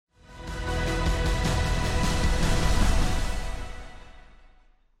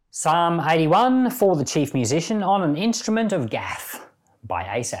Psalm 81 for the chief musician on an instrument of Gath by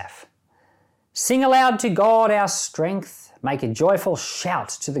Asaph. Sing aloud to God our strength, make a joyful shout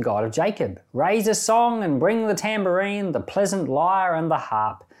to the God of Jacob. Raise a song and bring the tambourine, the pleasant lyre and the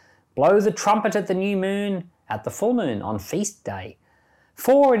harp. Blow the trumpet at the new moon, at the full moon on feast day.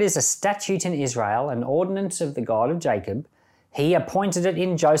 For it is a statute in Israel, an ordinance of the God of Jacob. He appointed it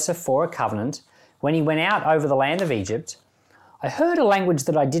in Joseph for a covenant, when he went out over the land of Egypt. I heard a language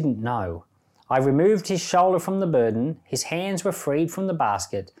that I didn't know. I removed his shoulder from the burden, his hands were freed from the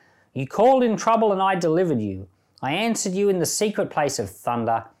basket. You called in trouble and I delivered you. I answered you in the secret place of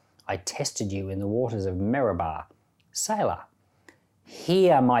thunder. I tested you in the waters of Meribah. Selah.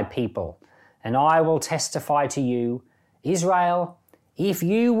 Hear, my people, and I will testify to you. Israel, if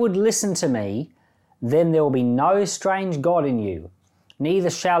you would listen to me, then there will be no strange god in you,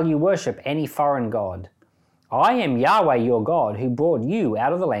 neither shall you worship any foreign god. I am Yahweh your God, who brought you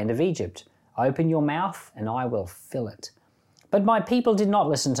out of the land of Egypt. Open your mouth, and I will fill it. But my people did not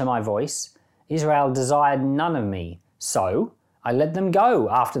listen to my voice. Israel desired none of me. So I let them go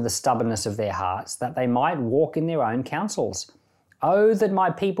after the stubbornness of their hearts, that they might walk in their own counsels. Oh, that my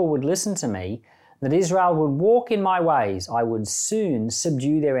people would listen to me, that Israel would walk in my ways. I would soon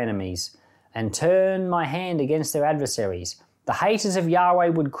subdue their enemies, and turn my hand against their adversaries. The haters of Yahweh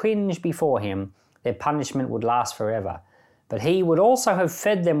would cringe before him. Their punishment would last forever. But he would also have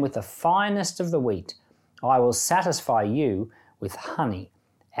fed them with the finest of the wheat. I will satisfy you with honey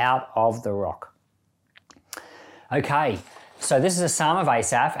out of the rock. Okay, so this is a psalm of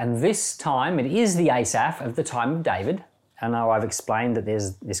Asaph, and this time it is the Asaph of the time of David. I know I've explained that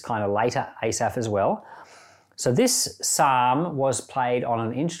there's this kind of later Asaph as well. So this psalm was played on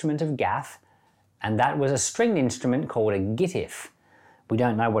an instrument of Gath, and that was a stringed instrument called a gittith. We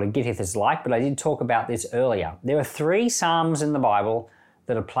don't know what a gittith is like, but I did talk about this earlier. There are 3 psalms in the Bible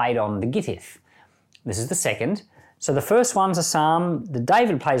that are played on the gittith. This is the second. So the first one's a psalm that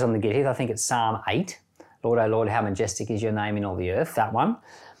David plays on the gittith. I think it's Psalm 8. Lord, O Lord, how majestic is your name in all the earth, that one.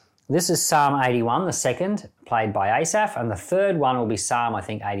 This is Psalm 81, the second, played by Asaph, and the third one will be Psalm, I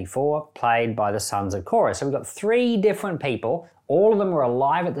think, 84, played by the sons of Korah. So we've got 3 different people. All of them were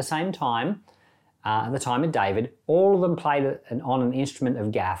alive at the same time. At the time of David, all of them played on an instrument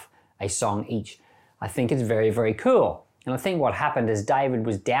of Gath, a song each. I think it's very, very cool. And I think what happened is David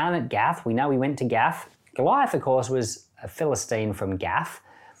was down at Gath. We know he went to Gath. Goliath, of course, was a Philistine from Gath.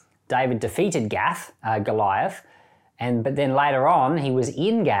 David defeated Goliath, but then later on he was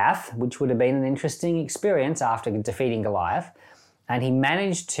in Gath, which would have been an interesting experience after defeating Goliath. And he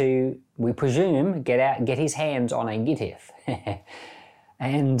managed to, we presume, get his hands on a gittith.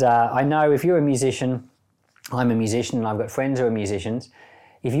 And I know if you're a musician, I'm a musician and I've got friends who are musicians.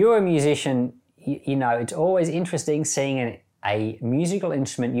 If you're a musician, you know, it's always interesting seeing a musical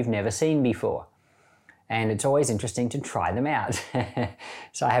instrument you've never seen before. And it's always interesting to try them out.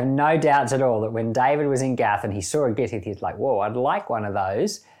 So I have no doubts at all that when David was in Gath and he saw a gittith, he's like, whoa, I'd like one of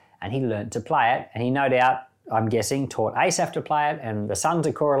those. And he learnt to play it. And he no doubt, I'm guessing, taught Asaph to play it, and the sons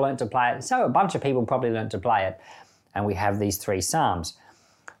of Korah learnt to play it. So a bunch of people probably learnt to play it. And we have these 3 psalms.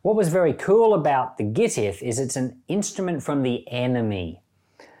 What was very cool about the gittith is it's an instrument from the enemy.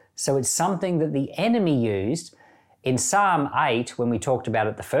 So it's something that the enemy used. In Psalm 8, when we talked about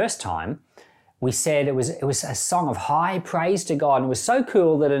it the first time, we said it was a song of high praise to God. And it was so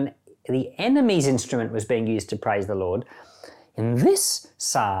cool that the enemy's instrument was being used to praise the Lord. In this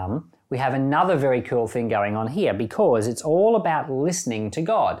psalm, we have another very cool thing going on here, because it's all about listening to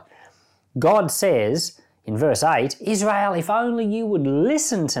God. God says, in verse 8, Israel, if only you would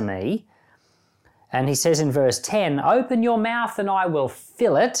listen to me. And he says in verse 10, open your mouth and I will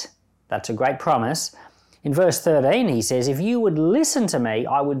fill it. That's a great promise. In verse 13, he says, if you would listen to me,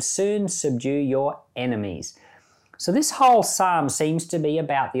 I would soon subdue your enemies. So this whole psalm seems to be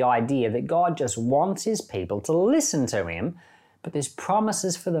about the idea that God just wants his people to listen to him, but there's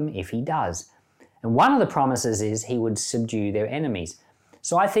promises for them if he does. And one of the promises is he would subdue their enemies.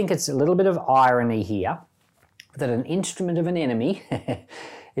 So I think it's a little bit of irony here that an instrument of an enemy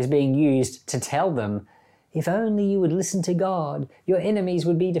is being used to tell them, if only you would listen to God, your enemies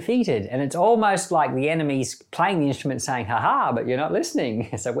would be defeated. And it's almost like the enemy's playing the instrument saying, ha, but you're not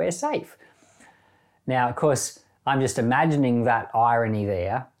listening, so we're safe. Now, of course, I'm just imagining that irony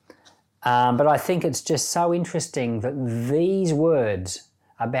there, but I think it's just so interesting that these words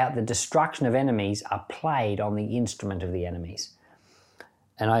about the destruction of enemies are played on the instrument of the enemies.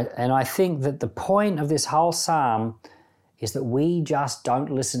 And I think that the point of this whole psalm is that we just don't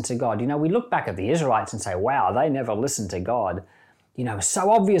listen to God. You know, we look back at the Israelites and say, wow, they never listened to God. You know, it was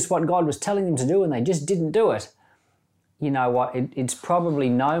so obvious what God was telling them to do and they just didn't do it. you know what, it's probably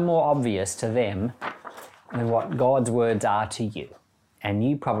no more obvious to them than what God's words are to you. And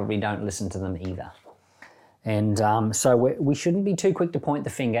you probably don't listen to them either. And so we shouldn't be too quick to point the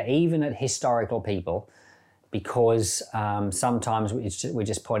finger, even at historical people, because sometimes we're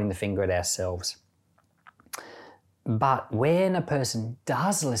just pointing the finger at ourselves. But when a person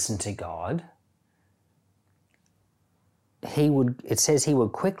does listen to God, it says he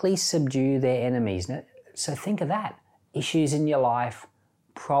would quickly subdue their enemies. So think of that. Issues in your life,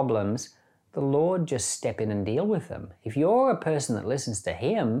 problems, the Lord just step in and deal with them. If you're a person that listens to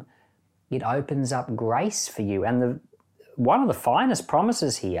him, it opens up grace for you. And one of the finest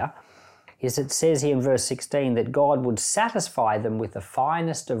promises here is it says here in verse 16 that God would satisfy them with the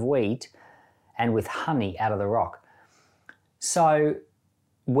finest of wheat and with honey out of the rock. So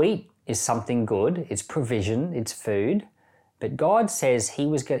wheat is something good, it's provision, it's food. But God says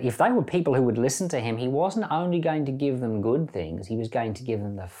if they were people who would listen to him, he wasn't only going to give them good things, he was going to give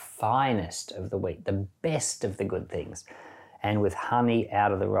them the finest of the wheat, the best of the good things, and with honey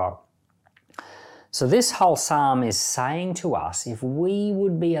out of the rock. So this whole psalm is saying to us, if we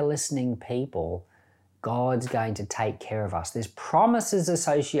would be a listening people, God's going to take care of us. There's promises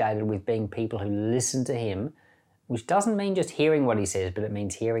associated with being people who listen to him, which doesn't mean just hearing what he says, but it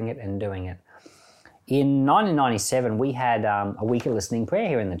means hearing it and doing it. In 1997, we had a week of listening prayer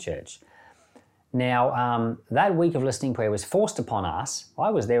here in the church. Now, that week of listening prayer was forced upon us. I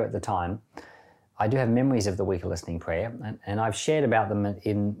was there at the time. I do have memories of the week of listening prayer, and I've shared about them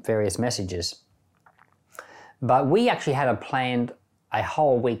in various messages. But we actually had a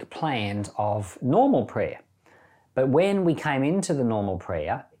whole week planned of normal prayer. But when we came into the normal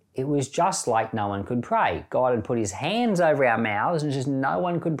prayer, it was just like no one could pray. God had put his hands over our mouths and just no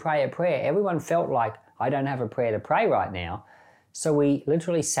one could pray a prayer. Everyone felt like, I don't have a prayer to pray right now. So we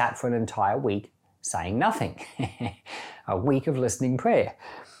literally sat for an entire week saying nothing. A week of listening prayer.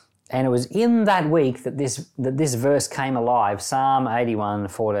 And it was in that week that this verse came alive, Psalm 81,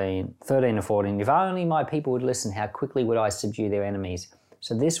 13 to 14. If only my people would listen, how quickly would I subdue their enemies.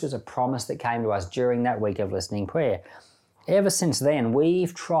 So this was a promise that came to us during that week of listening prayer. Ever since then,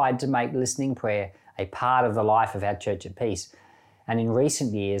 we've tried to make listening prayer a part of the life of our Church at Peace. And in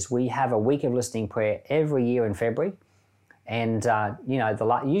recent years, we have a week of listening prayer every year in February. And,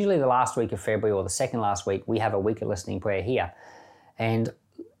 usually the last week of February or the second last week, we have a week of listening prayer here. And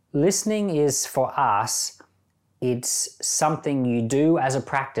listening is, for us, it's something you do as a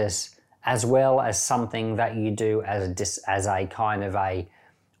practice as well as something that you do as a kind of a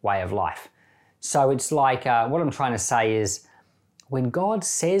way of life. So it's like, what I'm trying to say is, when God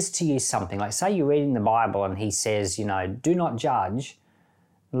says to you something, like say you're reading the Bible and he says, do not judge,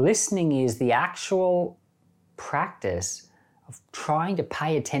 listening is the actual practice of trying to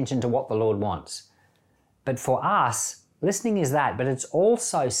pay attention to what the Lord wants. But for us, listening is that, but it's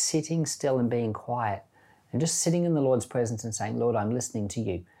also sitting still and being quiet and just sitting in the Lord's presence and saying, Lord, I'm listening to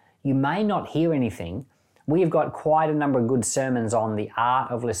you. You may not hear anything. We have got quite a number of good sermons on the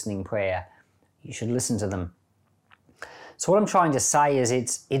art of listening prayer. You should listen to them. So what I'm trying to say is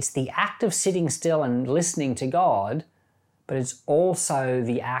it's the act of sitting still and listening to God, but it's also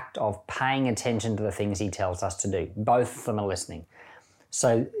the act of paying attention to the things he tells us to do. Both of them are listening.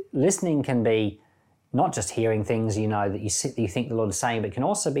 So listening can be not just hearing things that you think the Lord is saying, but it can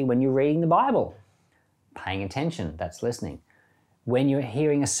also be when you're reading the Bible. Paying attention, that's listening. When you're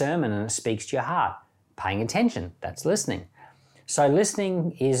hearing a sermon and it speaks to your heart, paying attention, that's listening. So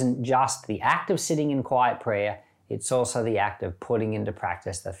listening isn't just the act of sitting in quiet prayer, it's also the act of putting into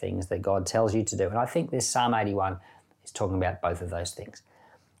practice the things that God tells you to do. And I think this Psalm 81 is talking about both of those things.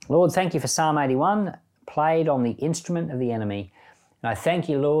 Lord, thank you for Psalm 81, played on the instrument of the enemy. And I thank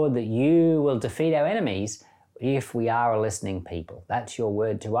you, Lord, that you will defeat our enemies if we are a listening people. That's your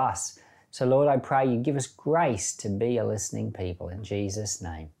word to us. So Lord, I pray you give us grace to be a listening people. In Jesus'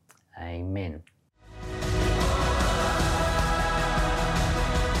 name, amen.